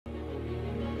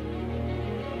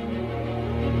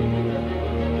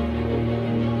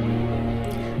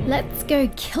Let's go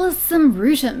kill some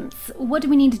Rootums. What do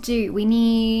we need to do? We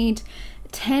need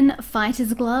 10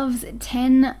 Fighter's Gloves,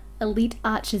 10 Elite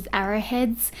Archers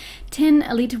Arrowheads, 10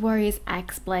 Elite Warriors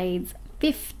Axe Blades,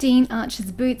 15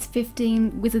 Archers Boots,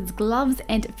 15 Wizards Gloves,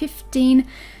 and 15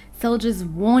 Soldiers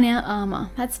Worn Out Armor.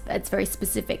 That's very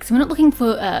specific. So we're not looking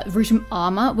for Rootum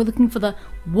armor, we're looking for the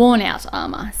worn out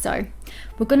armor. So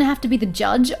we're gonna have to be the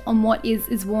judge on what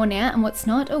is worn out and what's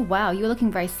not. Oh wow, you're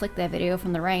looking very slick there, video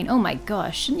from the rain. Oh my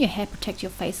gosh, shouldn't your hair protect your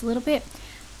face a little bit?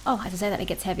 Oh, I have to say that it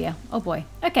gets heavier. Oh boy.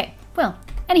 Okay, well,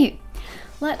 anywho,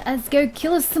 let us go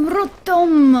kill some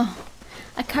Rootum.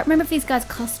 I can't remember if these guys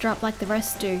cluster up like the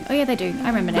rest do. Oh yeah, they do. I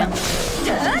remember now.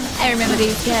 I remember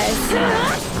these guys.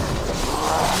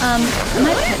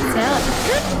 My pet's out.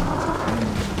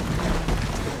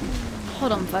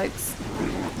 Hold on, folks.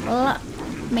 Let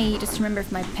me just remember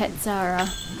if my pets are,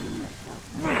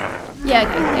 yeah,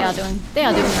 okay, they are doing their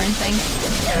own thing.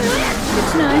 Good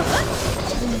to know.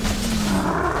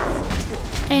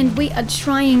 And we are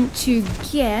trying to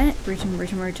get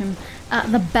Rootum,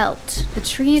 the belt, the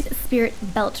Treant Spirit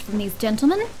belt from these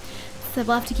gentlemen. So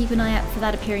we'll have to keep an eye out for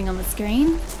that appearing on the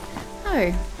screen.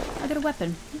 Oh, I got a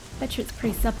weapon. Bet you it's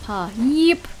pretty subpar.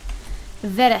 Yep,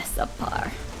 very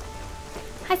subpar.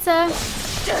 Hi, sir.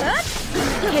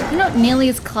 Okay, they're not nearly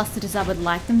as clustered as I would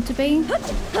like them to be,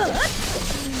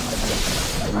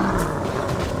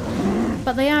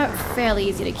 but they are fairly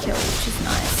easy to kill, which is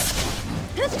nice.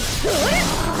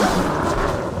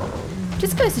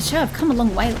 Just goes to show I've come a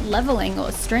long way leveling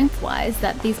or strength-wise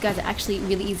that these guys are actually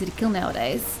really easy to kill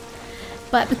nowadays.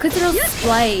 But because they're all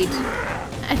splayed,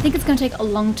 I think it's going to take a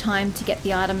long time to get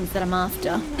the items that I'm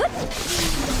after.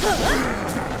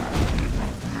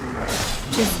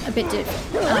 Which is a bit disappointing.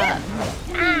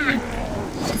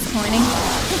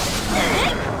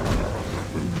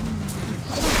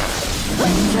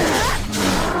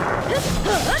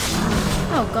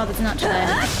 Oh god, there's an archer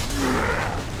there.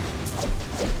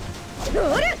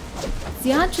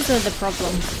 The archers are the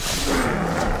problem,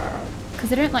 because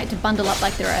they don't like to bundle up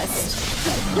like the rest.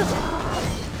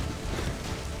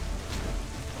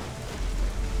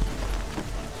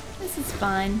 This is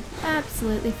fine.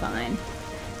 Absolutely fine.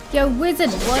 Yo, wizard,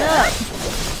 what up?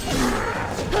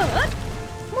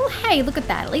 Well, hey, look at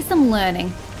that. At least I'm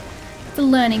learning. It's a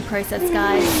learning process,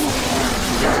 guys.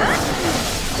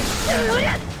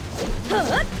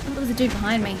 Oh, there was a dude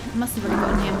behind me. I must have already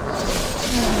gotten him.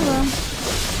 Oh well.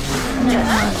 No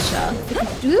archer.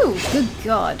 Ooh, good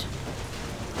god.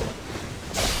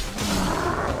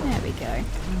 There we go.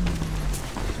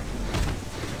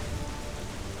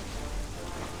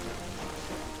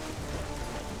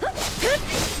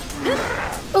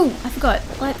 Oh, I forgot.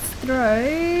 Let's throw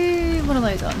one of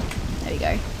those on. There we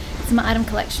go. So my item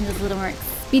collection is a little more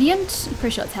expedient. I'm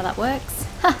pretty sure that's how that works.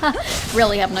 Haha,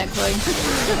 really have no clue.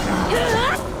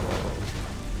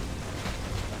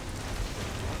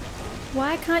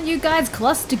 Why can't you guys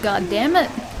cluster, goddammit?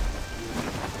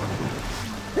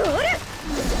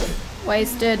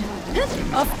 Wasted.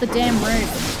 Off the damn roof.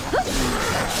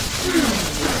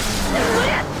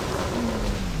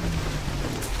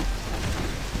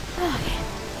 Okay.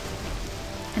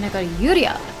 And I got a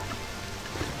Yuria.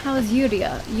 How is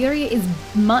Yuria? Yuria is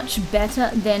much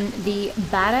better than the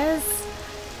badass,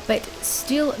 but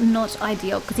still not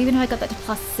ideal, because even if I got that to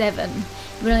 +7,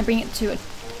 it would only bring it to a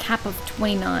cap of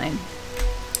 29,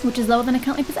 which is lower than I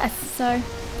currently possess, so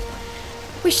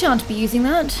we shan't be using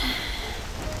that,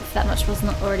 if that much was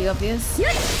not already obvious.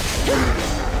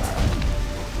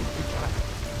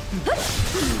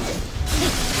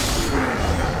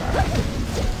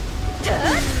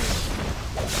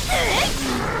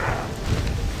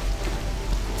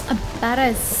 A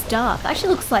badass staff. Actually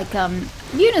looks like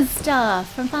Yuna's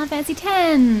staff from Final Fantasy X.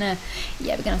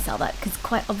 Yeah, we're gonna sell that because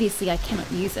quite obviously I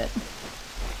cannot use it.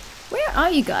 Where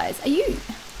are you guys? Are you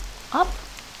up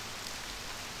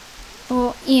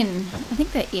or in? I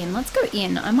think they're in. Let's go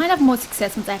in. I might have more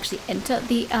success once I actually enter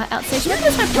the outstation. Maybe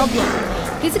that's my problem.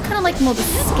 These are kind of like more the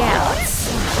scouts.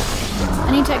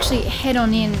 I need to actually head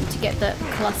on in to get the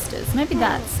clusters. Maybe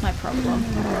that's my problem.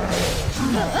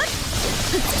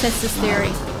 Let's test this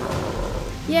theory.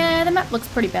 Yeah, the map looks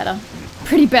pretty better.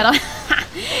 Pretty better.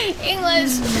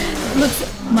 English looks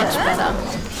much better.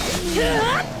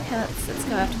 Okay, let's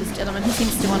go after this gentleman. He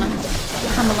seems to want to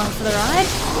come along for the ride.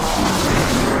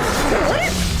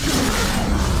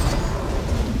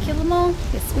 Did we kill them all?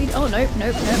 Yes, we... Oh, nope.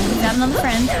 We found another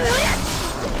friend.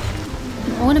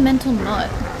 An ornamental knot.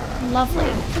 Lovely.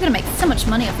 We're gonna make so much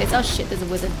money off this. Oh shit, there's a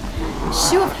wizard.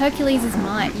 Shoe of Hercules'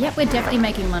 might. Yep, we're definitely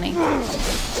making money.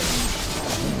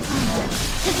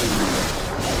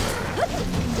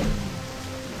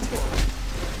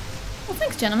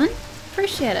 Thanks, gentlemen.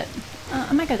 Appreciate it.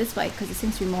 I might go this way because it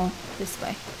seems to be more this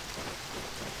way.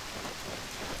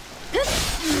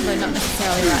 Although not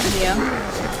necessarily right here.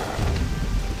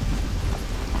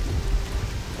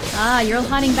 Ah, you're all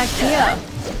hiding back here.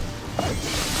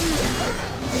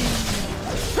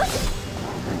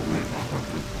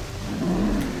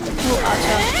 Oh,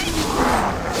 archer.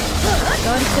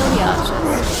 Go and kill the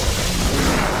archers.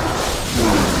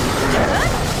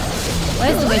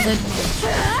 Where's the wizard?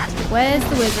 Where's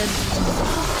the wizard?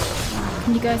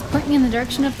 Can you guys point me in the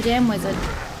direction of the damn wizard?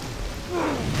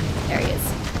 There he is.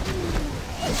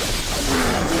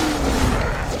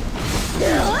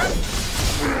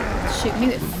 Shoot me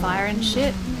with fire and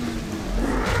shit.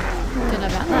 Don't know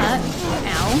about that.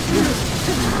 Ow.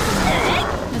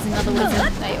 There's another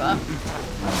wizard. There you are.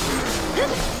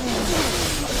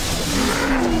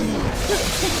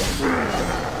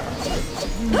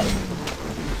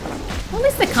 Well, at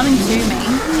least they're coming to me. I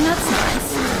mean, that's nice.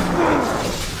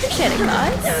 Appreciate it,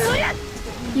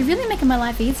 guys. You're really making my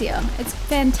life easier. It's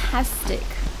fantastic.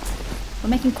 We're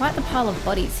making quite the pile of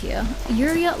bodies here.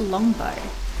 Uria longbow.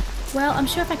 Well, I'm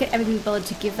sure if I could ever be bothered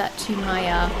to give that to my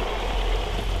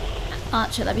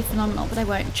archer, that'd be phenomenal, but I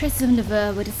won't. Traces of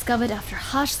Nevers were discovered after a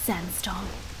harsh sandstorm.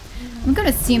 I'm going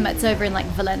to assume it's over in like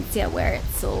Valencia where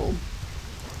it's all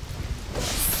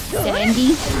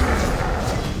sandy.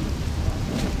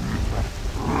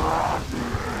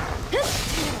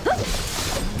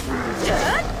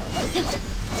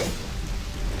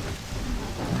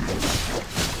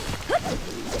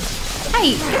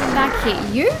 Hey, get back here,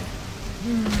 you!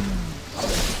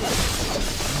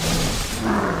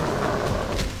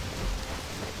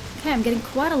 Okay, I'm getting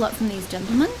quite a lot from these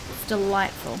gentlemen. It's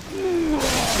delightful.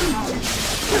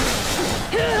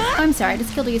 Oh, I'm sorry, I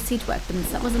just killed all your siege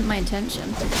weapons. That wasn't my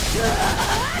intention.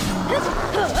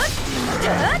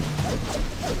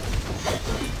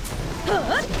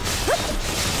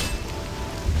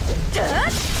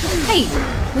 Hey,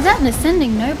 was that an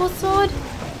ascending noble sword?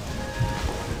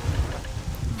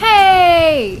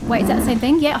 Hey! Wait, is that the same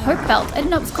thing? Yeah, Hope Belt. I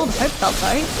didn't know it was called Hope Belt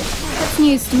though. That's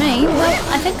news to me.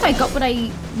 Well, I think I got what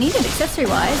I needed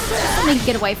accessory-wise. Just need to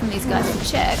get away from these guys to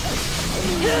check.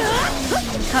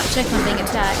 Can't check when I'm being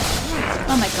attacked.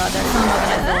 Oh my god, there's far more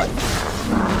than I thought.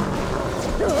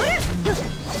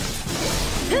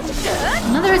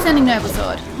 Another ascending noble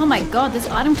sword. Oh my god, this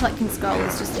item collecting scroll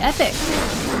is just epic.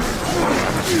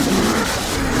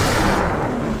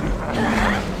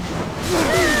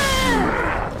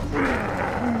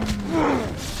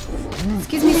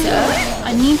 Excuse me, sir.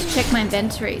 I need to check my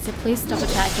inventory, so please stop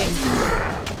attacking.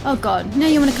 Oh god, now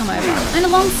you want to come over. And a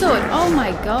longsword. Oh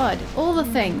my god, all the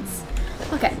things.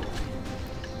 Okay.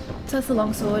 So it's the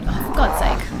longsword. Oh, for God's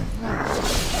sake.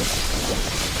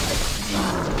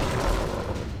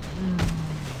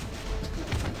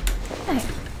 Okay.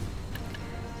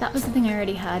 That was the thing I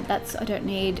already had. That's I don't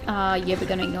need. Yeah, we're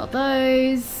gonna ignore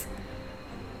those.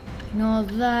 Ignore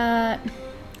that.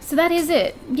 So that is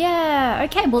it. Yeah,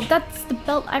 okay, well that's the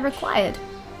belt I required.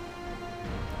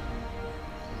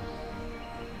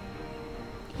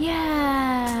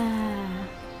 Yeah.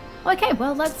 Okay,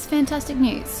 well that's fantastic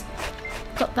news.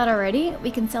 Got that already.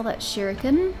 We can sell that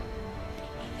shuriken.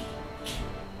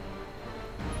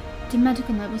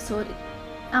 Magical noble sword.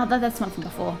 Oh, that's one from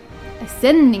before.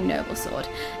 Ascending noble sword.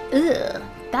 Ugh,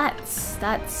 that's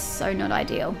so not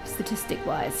ideal,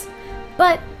 statistic-wise.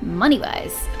 But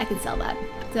money-wise, I can sell that.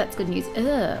 So that's good news.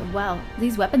 Ugh, wow,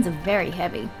 these weapons are very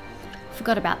heavy.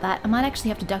 Forgot about that. I might actually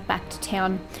have to duck back to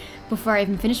town before I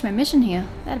even finish my mission here.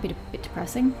 That'd be a bit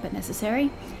depressing, but necessary.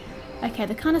 Okay,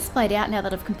 they're kind of splayed out now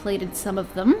that I've completed some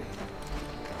of them.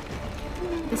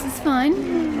 This is fine.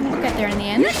 We'll get there in the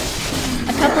end.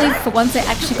 I can't believe for once I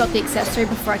actually got the accessory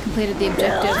before I completed the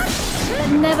objective. That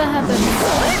never happens.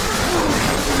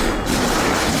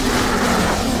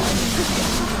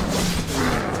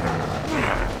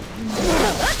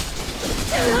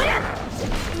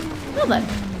 Well then,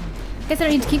 I guess I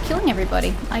don't need to keep killing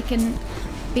everybody. I can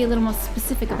be a little more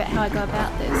specific about how I go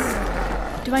about this.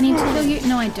 Do I need to kill you?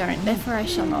 No, I don't. Therefore, I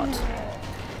shall not.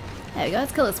 There we go.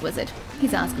 Let's kill this wizard.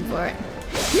 He's asking for it.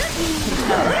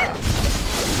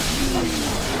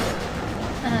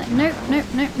 Nope, nope,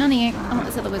 nope. None of you. I want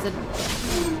this other wizard.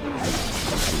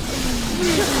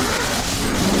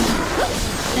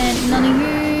 And none of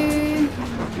you.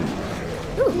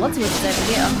 Ooh, lots of wizards over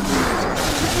here.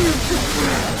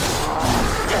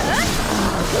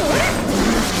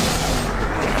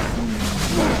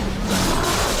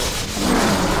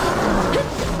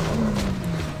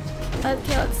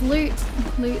 Okay, let's loot.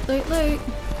 Loot, loot, loot.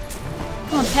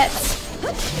 Come on, pets.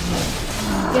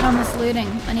 Get on this looting.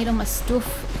 I need all my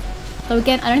stuff. Though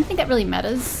again, I don't think that really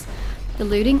matters. the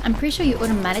looting. I'm pretty sure you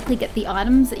automatically get the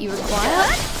items that you require.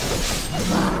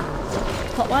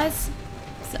 Plot-wise.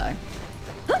 So.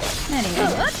 Anyway.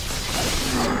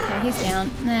 Okay, he's down.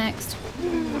 Next.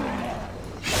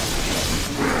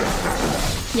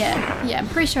 Yeah, I'm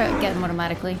pretty sure I get them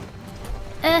automatically.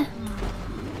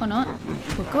 Or not.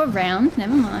 We'll go around,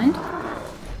 never mind.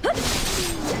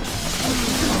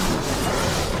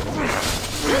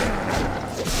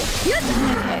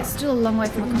 Okay, still a long way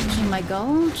from accomplishing my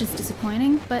goal, which is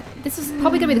disappointing, but this is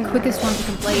probably going to be the quickest one to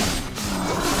complete, if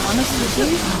I'm honest with you.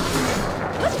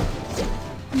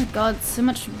 Oh my god, so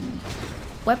much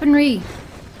weaponry,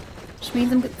 which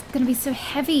means I'm going to be so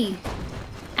heavy.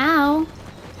 Ow!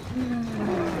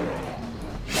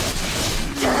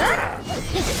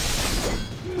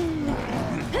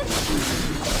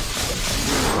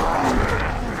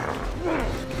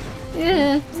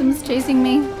 Yeah, someone's chasing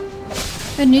me.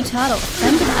 A new title,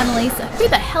 Friend of Annalisa. Who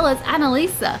the hell is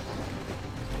Annalisa?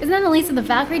 Isn't Annalisa the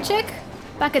Valkyrie chick?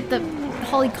 Back at the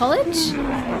Holy College?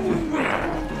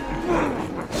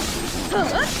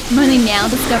 I'm only now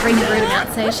discovering the route of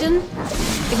Mount Station,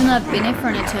 even though I've been here for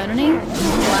an eternity.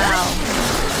 Wow.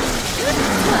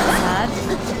 That's sad.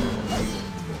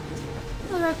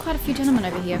 Oh, there are quite a few gentlemen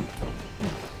over here.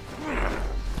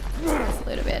 Just a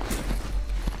little bit.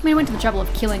 I mean, I went to the trouble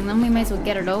of killing them, we may as well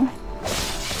get it all.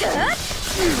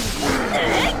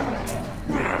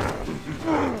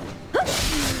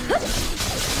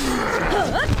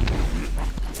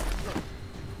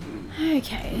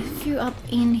 Okay, a few up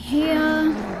in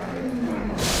here.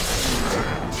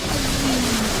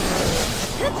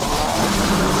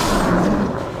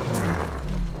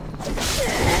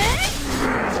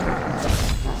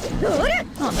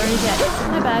 Oh, they're already dead.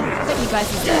 My bad. I bet you guys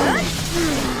are dead.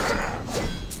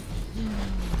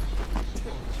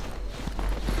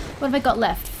 What have I got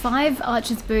left? 5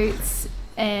 archer's boots,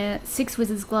 6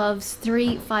 wizard's gloves,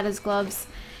 3 fighter's gloves,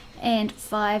 and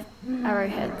 5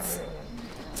 arrowheads.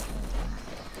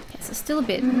 Okay, so still a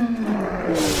bit.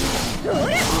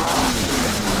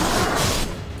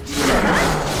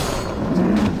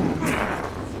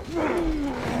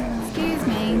 Excuse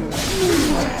me.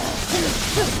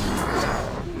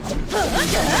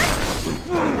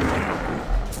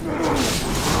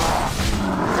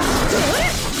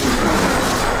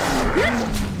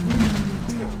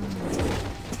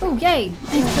 Oh, yay!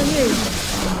 Thanks for you.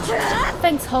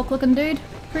 Thanks, Hulk looking dude.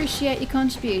 Appreciate your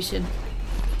contribution.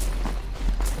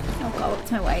 Oh god,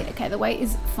 what's my weight? Okay, the weight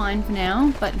is fine for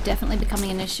now, but definitely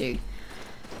becoming an issue.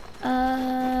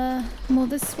 More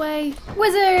this way.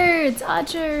 Wizards!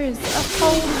 Archers! A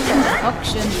whole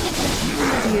concoction.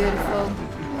 Beautiful.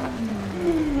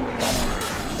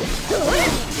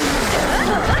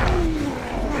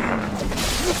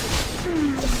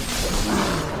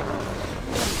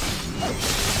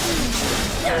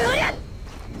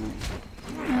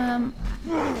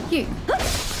 You. Don't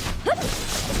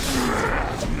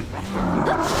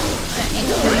need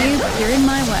to kill you, but you're in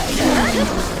my way.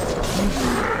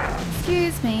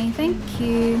 Excuse me, thank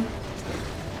you.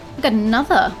 I've got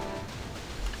another.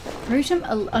 Rusham,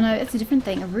 oh no, it's a different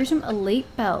thing. A Rusham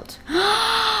Elite Belt.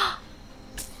 Oh,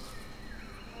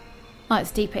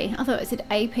 it's DP. I thought it said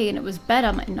AP and it was better.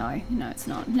 I'm like, no, it's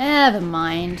not. Never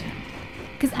mind.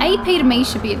 Because AP to me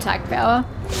should be attack power.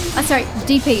 Sorry,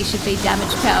 DP should be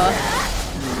damage power.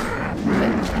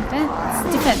 But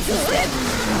defense instead.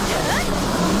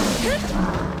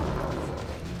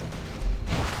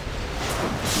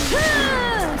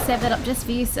 Save that up just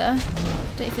for you, sir.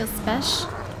 Don't you feel special?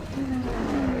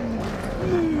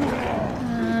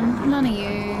 None of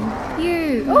you.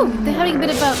 You! Oh, they're having a bit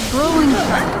of a brawling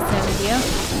practice over here.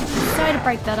 Sorry to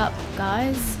break that up,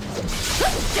 guys.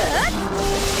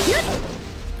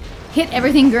 Hit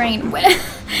everything green.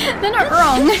 They're not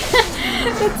wrong.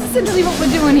 That's essentially what we're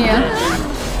doing here.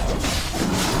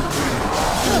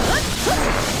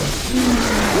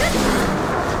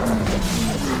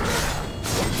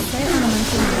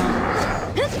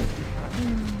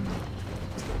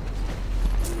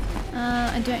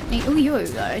 I don't need. Oh, you.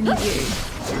 I need you.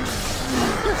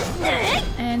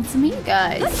 And some of you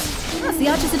guys. Oh, the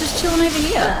archers are just chilling over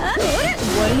here.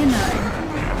 What do you know?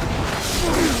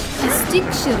 A stick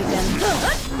shuriken.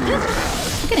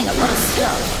 I'm getting a lot of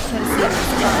stuff. Courtesy of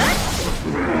this guy.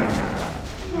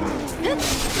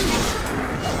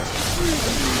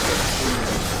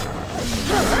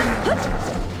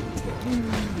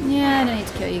 Yeah, I don't need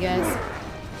to kill you guys.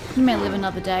 You may live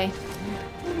another day.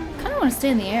 I kind of want to stay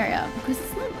in the area because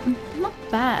it's not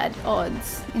bad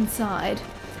odds inside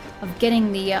of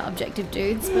getting the objective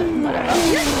dudes, but whatever.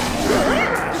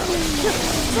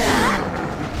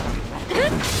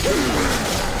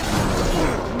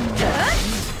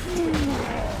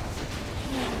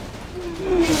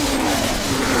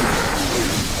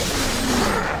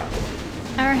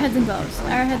 Arrowheads and gloves.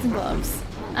 Arrowheads and gloves.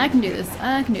 I can do this.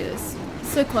 I can do this.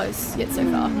 So close, yet so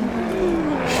far.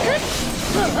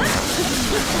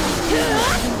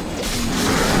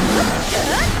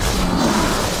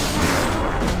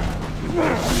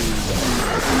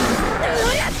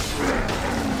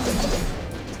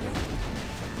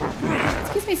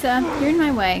 Excuse me, sir. You're in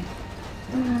my way.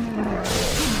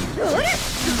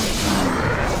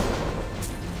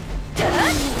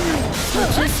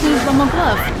 Just need one more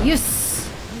glove. Yes.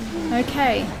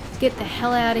 Okay. Get the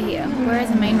hell out of here. Where is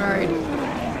the main road?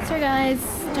 Sorry, guys.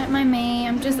 Don't mind me.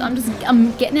 I'm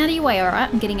getting out of your way. All right.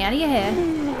 I'm getting out of your hair.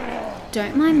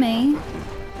 Don't mind me.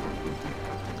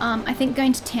 I think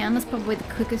going to town is probably the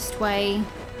quickest way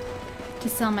to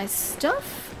sell my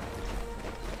stuff.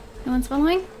 No one's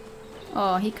following?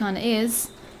 Oh, he kind of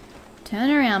is. Turn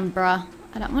around, bruh.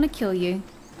 I don't want to kill you.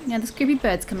 Now this creepy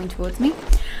bird's coming towards me.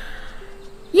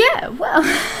 Yeah, well,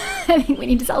 I think we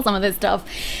need to sell some of this stuff.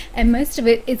 And most of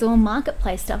it is all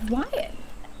marketplace stuff. Why?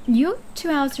 You're 2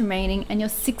 hours remaining and you're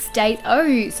 6 days.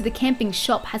 Oh, so the camping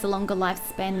shop has a longer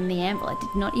lifespan than the anvil. I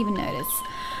did not even notice.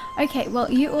 Okay, well,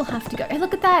 you all have to go. Hey,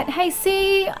 look at that. Hey,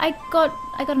 see? I got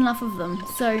enough of them.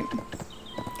 So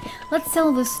let's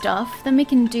sell this stuff. Then we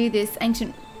can do this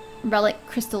ancient relic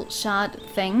crystal shard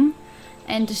thing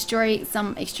and destroy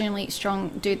some extremely strong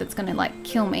dude that's gonna like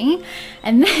kill me,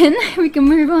 and then we can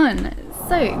move on.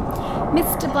 So,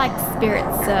 Mr. Black Spirit,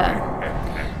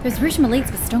 sir, those Rusham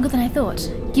elites were stronger than I thought.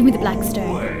 Give me the black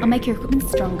stone. I'll make your equipment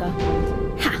stronger.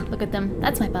 Ha! Look at them.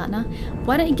 That's my partner.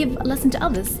 Why don't you give a lesson to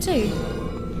others too?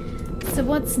 So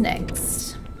what's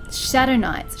next? Shadow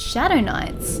Knights. Shadow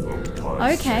Knights.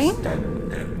 Okay.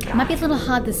 Might be a little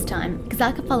hard this time, because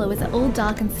our followers are all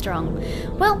dark and strong.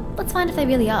 Well, let's find if they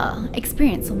really are.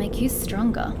 Experience will make you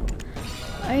stronger.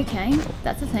 Okay,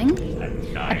 that's a thing.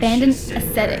 Abandoned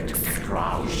ascetics.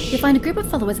 You find a group of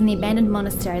followers in the abandoned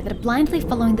monastery that are blindly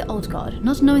following the old god,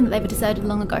 not knowing that they were deserted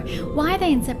long ago. Why are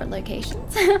they in separate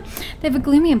locations? They have a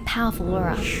gloomy and powerful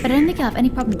aura, but I don't think I'll have any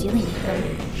problem dealing with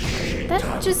them.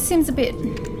 That just seems a bit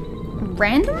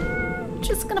random?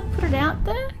 Just gonna put it out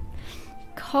there.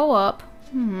 Co-op.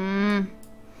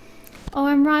 Oh,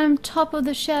 I'm right on top of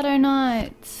the Shadow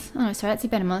Knights. Oh no, sorry, that's the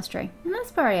abandoned monastery. And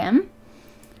that's where I am.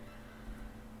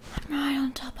 I'm right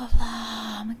on top of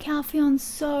them. Calphion's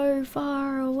so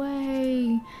far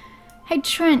away. Hey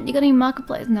Trent, you got any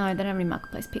marketplace? No, they don't have any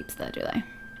marketplace peeps there, do they?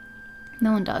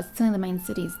 No one does. It's only the main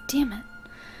cities. Damn it.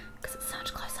 Because it's so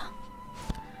much closer.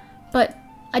 But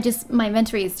my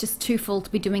inventory is just too full to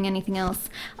be doing anything else.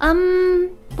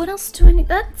 What else do I need?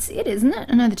 That's it, isn't it?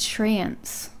 Oh no, the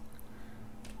treants.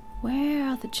 Where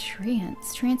are the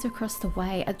treants? Treants are across the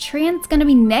way. Are treants going to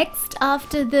be next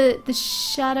after the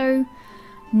Shadow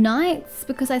Knights?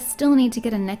 Because I still need to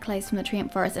get a necklace from the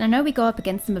treant forest. And I know we go up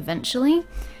against them eventually.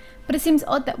 But it seems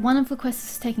odd that one of the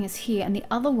quests is taking us here and the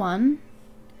other one...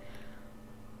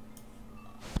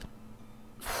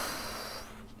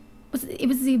 It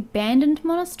was the abandoned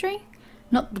monastery,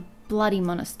 not the bloody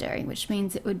monastery, which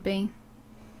means it would be...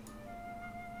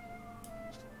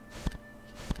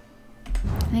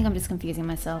 I think I'm just confusing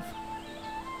myself.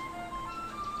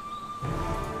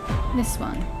 This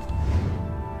one.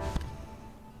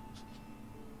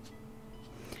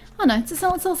 Oh no, it's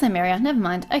all the same area. Never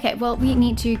mind. Okay, well we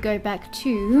need to go back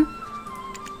to...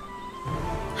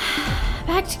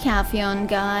 back to Calphion,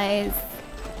 guys.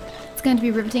 It's going to be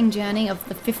a riveting journey of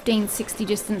the 1560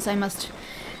 distance I must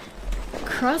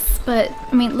cross, but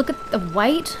I mean, look at the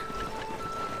weight.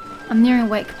 I'm nearing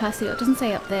weight capacity. It doesn't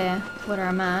say up there where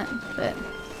I'm at, but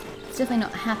it's definitely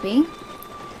not happy.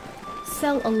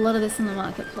 Sell a lot of this in the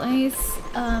marketplace,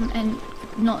 and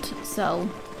not sell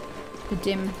the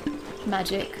dim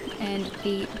magic and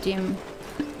the dim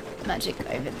magic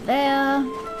over there.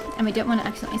 And we don't want to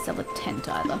accidentally sell the tent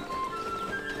either.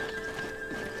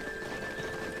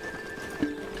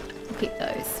 Keep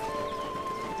those.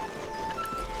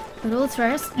 But all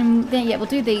first, and then yeah, we'll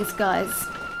do these guys.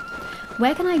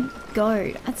 Where can I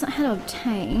go? That's not how to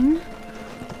obtain.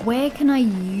 Where can I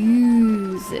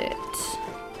use it?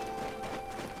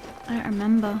 I don't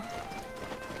remember.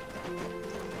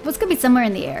 Well, it's gonna be somewhere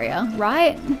in the area,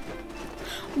 right?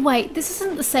 Wait, this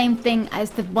isn't the same thing as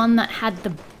the one that had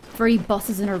the 3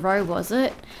 bosses in a row, was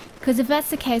it? Because if that's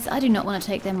the case, I do not want to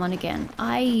take them on again.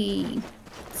 I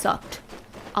sucked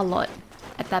a lot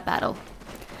at that battle.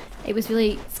 It was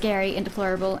really scary and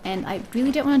deplorable, and I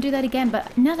really don't want to do that again,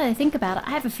 but now that I think about it, I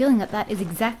have a feeling that that is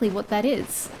exactly what that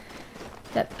is.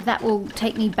 That will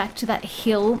take me back to that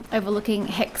hill overlooking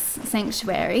Hex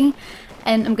Sanctuary,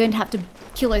 and I'm going to have to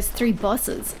kill those 3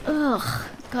 bosses. Ugh,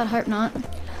 God, I hope not.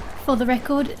 For the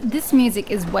record, this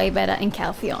music is way better in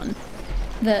Calphion.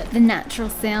 the natural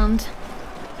sound.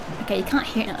 Okay, you can't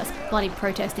hear it now, there's bloody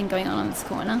protesting going on this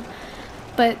corner.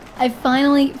 But I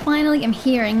finally am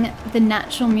hearing the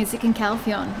natural music in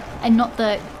Calpheon and not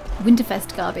the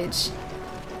Winterfest garbage.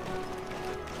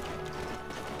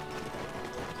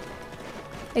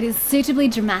 It is suitably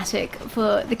dramatic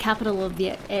for the capital of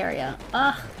the area.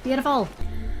 Ah, beautiful.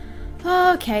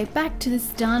 Okay, back to this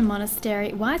darn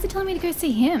monastery. Why is it telling me to go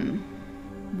see him?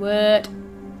 What?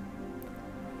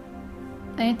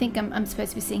 I don't think I'm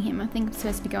supposed to be seeing him. I think I'm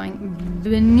supposed to be going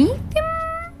beneath him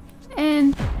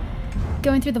and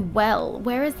going through the well.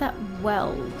 Where is that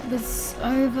well? It was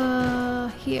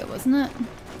over here, wasn't it?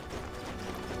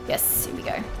 Yes, here we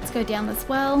go. Let's go down this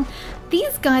well.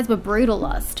 These guys were brutal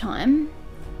last time.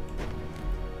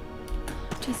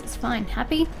 Jesus, fine.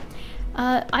 Happy?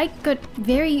 I got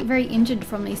very, very injured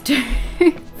from these two.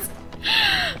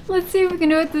 Let's see if we can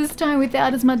do it this time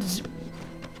without as much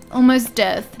almost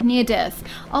death, near death.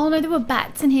 Oh no, there were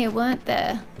bats in here, weren't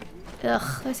there?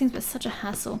 Ugh, those things were such a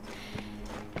hassle.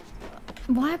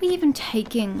 Why are we even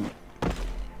taking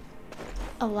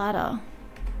a ladder?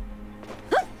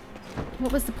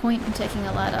 What was the point in taking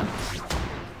a ladder?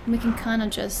 We can kind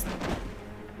of just...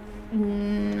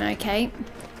 okay.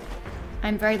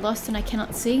 I'm very lost and I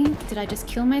cannot see. Did I just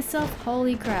kill myself?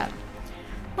 Holy crap.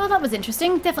 Well, that was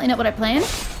interesting. Definitely not what I planned.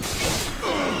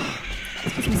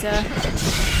 Excuse me, sir.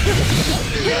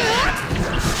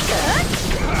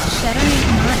 Shadow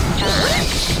Knight back.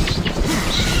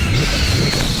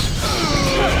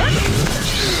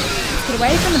 Get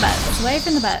away from the bats. Away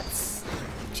from the bats.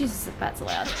 Jesus, the bats are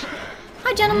loud.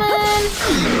 Hi, gentlemen!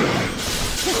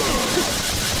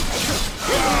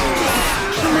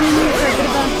 Coming in here for a bit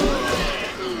of a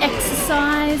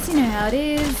exercise, you know how it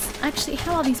is. Actually,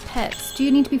 how are these pets? Do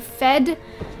you need to be fed?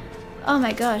 Oh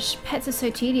my gosh, pets are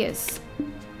so tedious.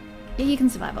 Yeah, you can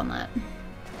survive on that.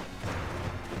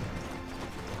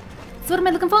 So what am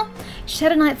I looking for?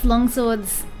 Shadow Knight's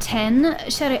Longswords 10,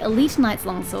 Shadow Elite Knight's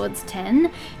Longswords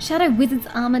 10, Shadow Wizard's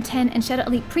Armor 10, and Shadow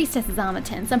Elite Priestess's Armor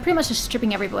 10. So I'm pretty much just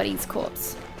stripping everybody's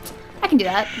corpse. I can do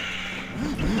that.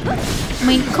 I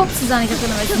mean, corpses aren't exactly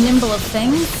the most nimble of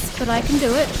things, but I can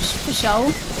do it, for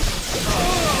sure.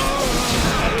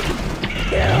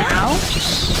 Ow.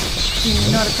 Do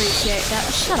not appreciate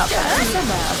that. Shut up, that's so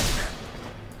loud.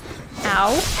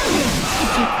 Ow.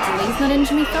 Could you please not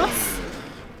injure me, Thos?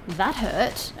 That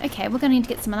hurt. Okay, we're gonna need to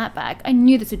get some of that back. I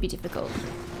knew this would be difficult.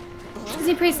 Excuse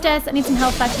me, Priestess, I need some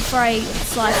help back before I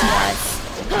slice and dice.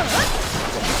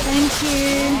 Thank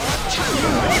you.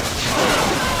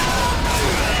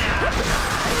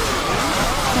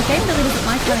 The game really doesn't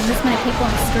like having this many people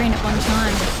on the screen at one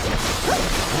time.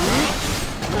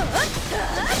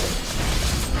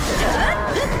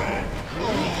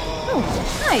 Oh,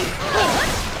 hi!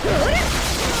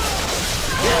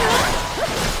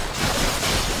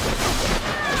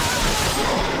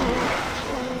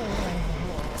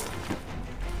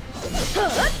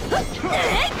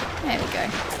 There we go.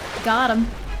 Got him.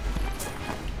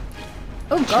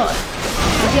 Oh god.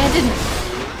 Maybe I didn't.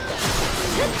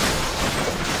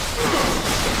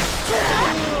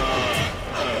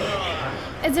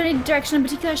 Is there any direction in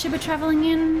particular I should be travelling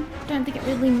in? Don't think it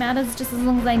really matters, just as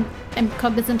long as I am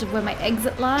cognizant of where my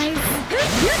exit lies.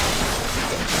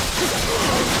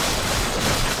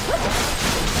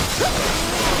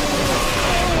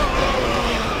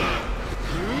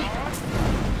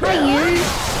 Hi you!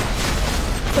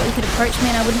 Thought you could approach me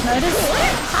and I wouldn't notice?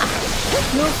 Ha!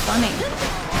 You're funny.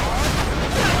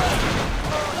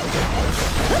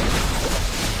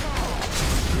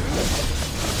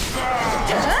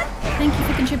 Thank you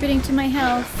for contributing to my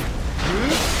health.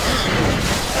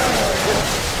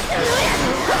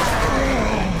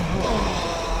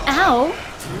 Ow!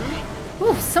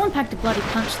 Ooh, someone packed a bloody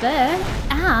punch there.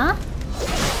 Ah!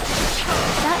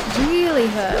 That really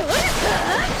hurt.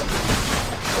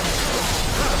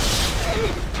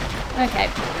 Okay.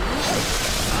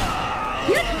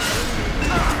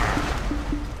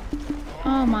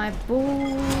 Oh my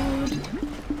board.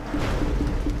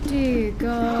 Dear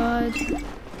God.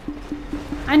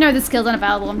 I know the skill's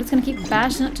unavailable. I'm just going to keep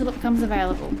bashing it till it becomes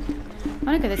available.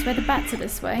 I don't go this way. The bats are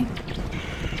this way.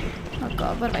 Oh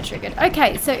God, what have I triggered?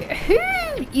 Okay, so who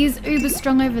is uber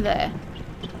strong over there?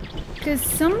 Because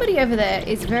somebody over there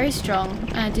is very strong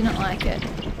and I do not like it.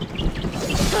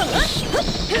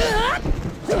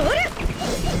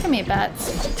 Come here,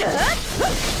 bats.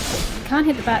 Can't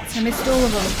hit the bats. I missed all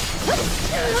of them.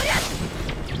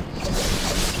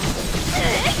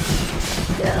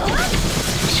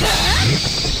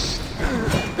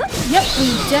 Yep, we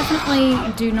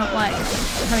definitely do not like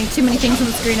having too many things on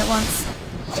the screen at once.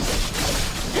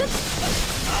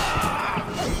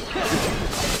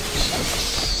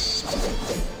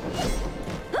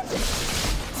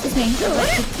 Excuse me. I'd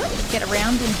like to get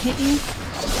around and hit you.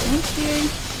 Thank you.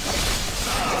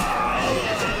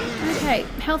 Okay,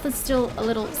 health is still a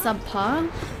little subpar,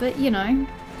 but you know,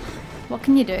 what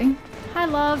can you do? Hi,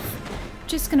 love.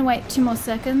 Just gonna wait 2 more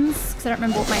seconds because I don't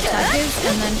remember what my attack is,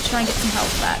 and then try and get some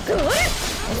health back.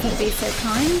 If you'd be so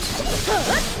kind.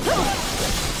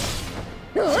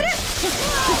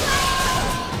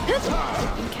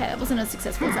 Okay, that wasn't as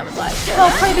successful as I would like. Oh,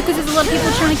 probably because there's a lot of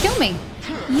people trying to kill me.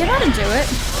 You gotta do it.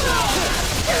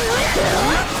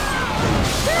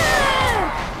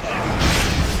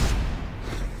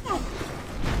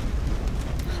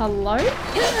 Hello?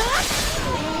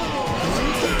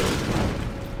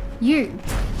 You.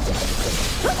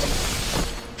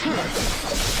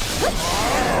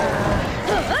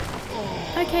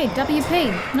 Okay,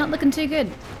 WP. Not looking too good.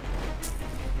 I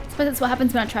suppose that's what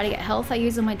happens when I try to get health. I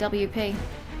use all my WP.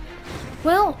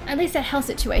 Well, at least that health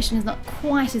situation is not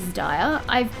quite as dire.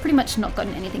 I've pretty much not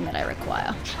gotten anything that I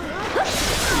require.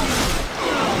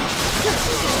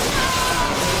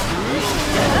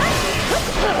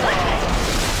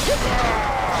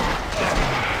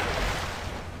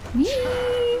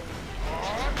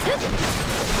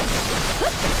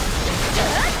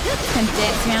 Can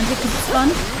dance around here because it's fun.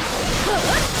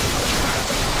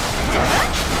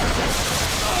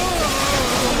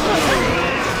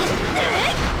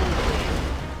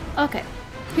 Okay,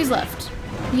 who's left?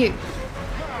 You.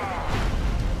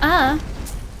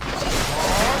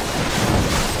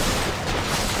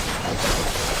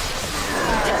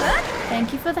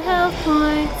 Thank you for the health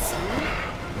points.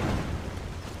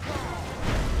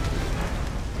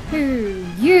 Who?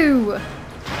 You!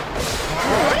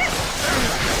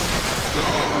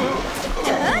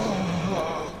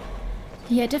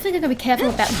 Yeah, definitely gotta be careful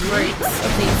about groups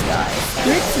of these guys.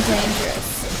 Groups are dangerous.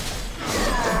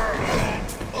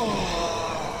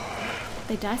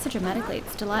 They die so dramatically,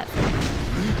 it's delightful.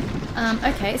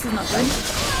 Okay, this is not good.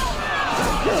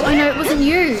 Oh no, it wasn't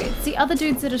you! It's the other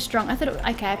dudes that are strong. I thought it was...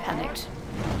 Okay, I panicked.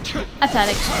 I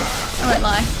panicked. I won't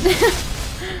lie.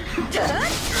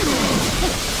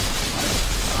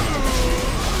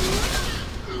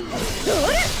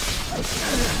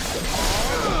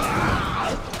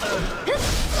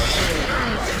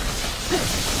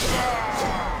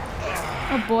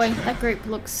 Oh boy, that group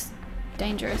looks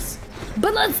dangerous.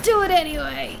 But let's do it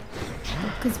anyway!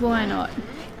 Because why not?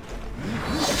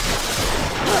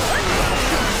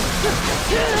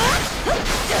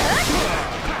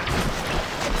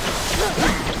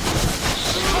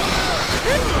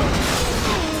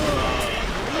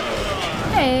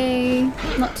 Hey,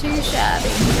 not too shabby.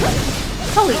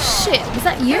 Holy shit, was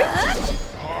that you?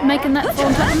 Making that fall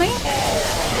on top of me?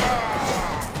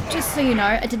 Just so you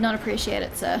know, I did not appreciate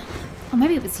it, sir. Or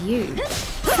maybe it was you.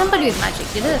 Somebody with magic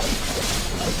did it.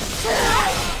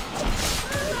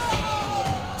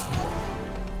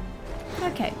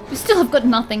 Okay, we still have got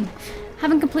nothing.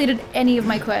 Haven't completed any of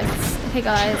my quests. Okay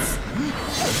guys.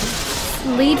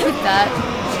 Lead with that.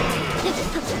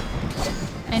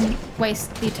 And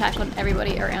waste the attack on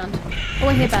everybody around. Oh,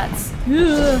 I hear bats.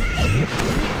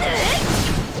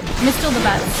 Missed all the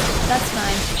bats. That's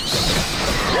fine.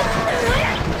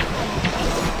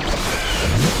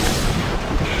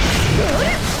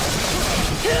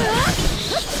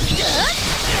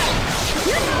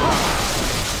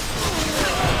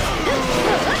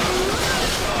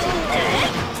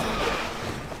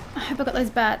 I hope I got those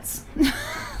bats.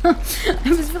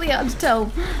 It was really hard to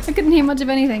tell. I couldn't hear much of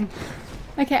anything.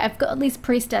 Okay, I've got at least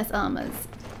priestess armors.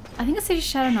 I think it's these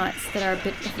shadow knights that are a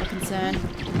bit of a concern.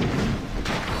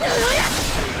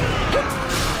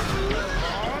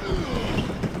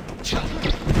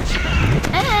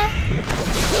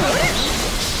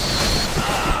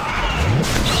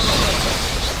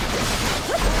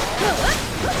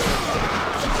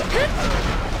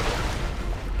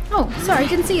 Oh, sorry,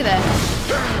 didn't see you there.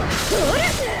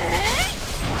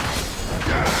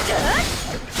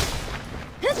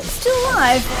 Still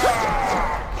alive?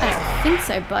 I don't think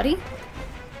so, buddy.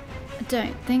 I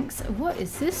don't think so. What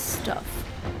is this stuff?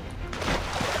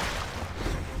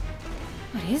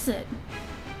 What is it?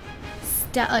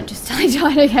 Just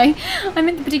died, okay. I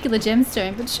meant the particular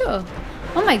gemstone, but sure.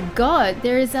 Oh my god,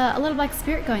 there is a lot of like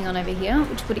spirit going on over here,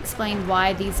 which would explain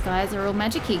why these guys are all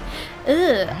magic-y.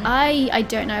 Ugh, I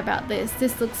don't know about this.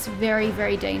 This looks very,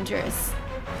 very dangerous.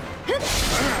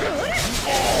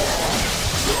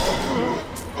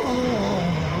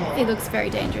 It looks very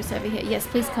dangerous over here. Yes,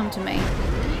 please come to me.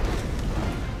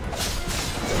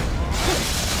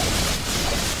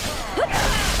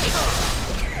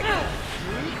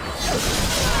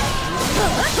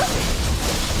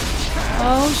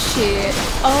 Oh shit.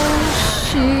 Oh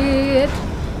shit.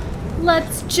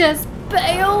 Let's just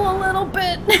bail a little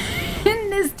bit in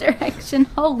this direction.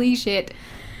 Holy shit.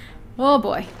 Oh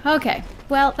boy. Okay.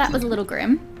 Well, that was a little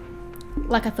grim.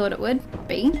 Like I thought it would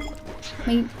be. I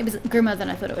mean, it was grimmer than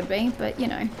I thought it would be, but you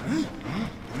know.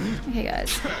 Okay,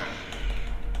 guys.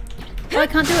 Oh, I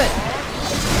can't do it.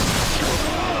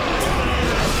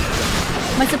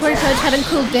 My support purge hadn't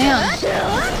cooled down.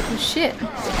 Oh shit.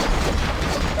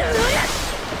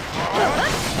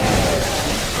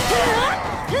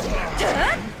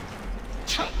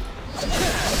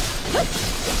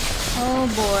 Oh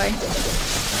boy.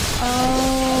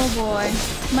 Oh boy.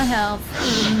 My health.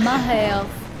 My health.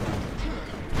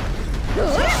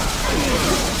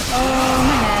 Oh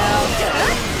my health.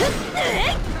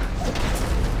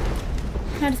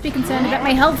 Can I just be concerned about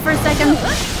my health for a second?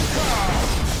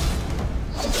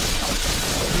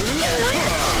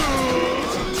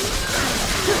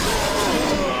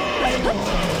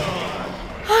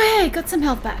 Okay, got some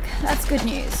health back. That's good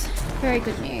news. Very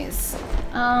good news.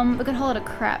 We got a whole lot of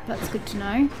crap. That's good to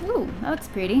know. Ooh, that looks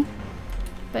pretty.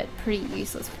 But pretty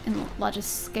useless in the larger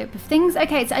scope of things.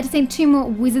 Okay, so I just need 2 more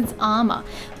wizard's armor.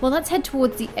 Well, let's head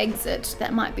towards the exit.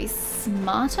 That might be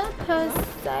smarter, per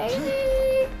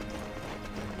se.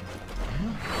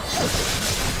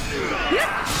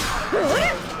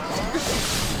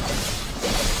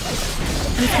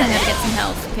 I'm just gonna get some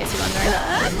health, in case you're wondering.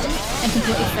 And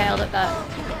completely failed at that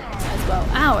as well.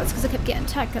 Ow, it's because I kept getting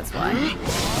attacked, that's why.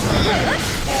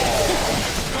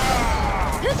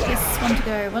 Yes, one to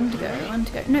go, one to go, one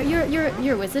to go. No,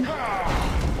 you're a wizard.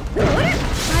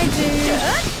 Hi, dude.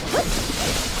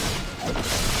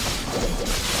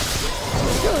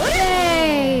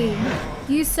 Yay!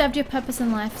 You served your purpose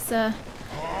in life, sir.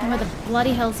 And where the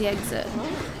bloody hell's the exit?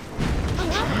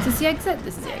 Is this the exit?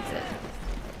 This is the exit.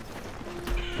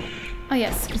 Oh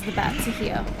yes, because the bats are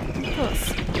here. Of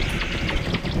course.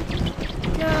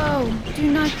 Go!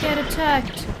 Do not get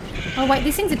attacked. Oh wait,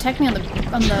 these things attack me on the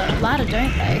ladder,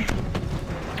 don't they?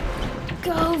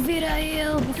 Go,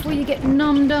 Vidail, before you get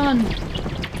numbed on.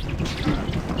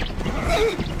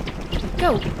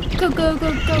 Go! Go, go,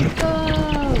 go, go, go!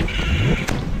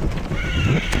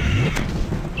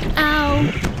 Ow!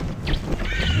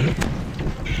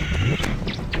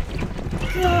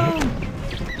 Go!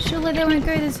 Surely they won't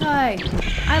go this high.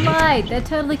 I lied, they're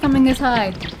totally coming this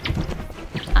high.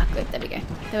 Ah, good, there we go.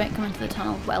 They won't come into the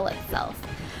tunnel well itself.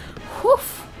 Whew!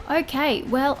 Okay,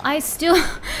 well, I still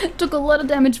took a lot of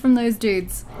damage from those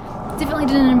dudes. Definitely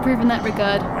didn't improve in that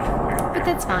regard. But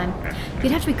that's fine.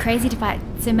 You'd have to be crazy to fight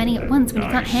so many at once when you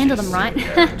can't handle them, right?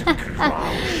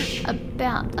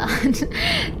 About that.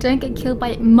 Don't get killed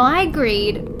by my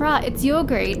greed. Bruh, it's your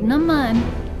greed, not mine.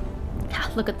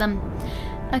 Look at them.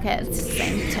 Okay, it's the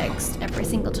same text every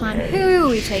single time. Who are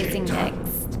we chasing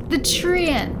next? The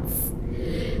treants.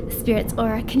 Spirit's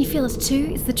aura. Can you feel it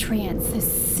too? It's the treants.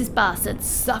 Those bastards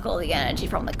suck all the energy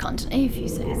from the continent, if you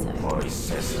say so.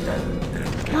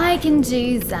 I can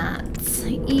do that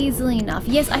easily enough.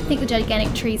 Yes, I think the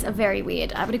gigantic trees are very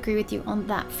weird. I would agree with you on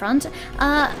that front.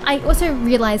 I also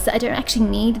realised that I don't actually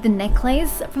need the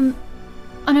necklace from...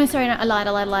 Oh no, sorry, no, I lied.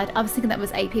 I was thinking that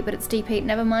was AP, but it's DP.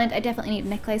 Never mind, I definitely need a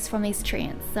necklace from these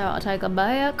treants. So I'll take a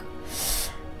back.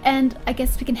 And I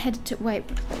guess we can head to... Wait,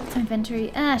 what's my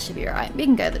inventory? Ah, should be alright. We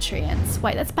can go to the treants.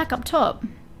 Wait, that's back up top.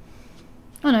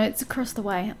 Oh no, it's across the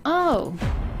way. Oh,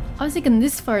 I was thinking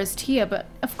this forest here, but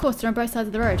of course they're on both sides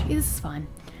of the road. Yeah, this is fine.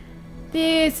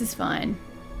 This is fine.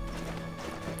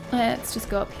 Let's just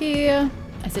go up here.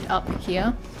 I said up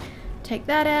here. Take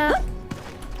that out.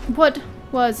 What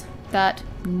was that?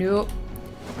 Nope.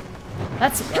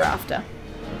 That's what we're after.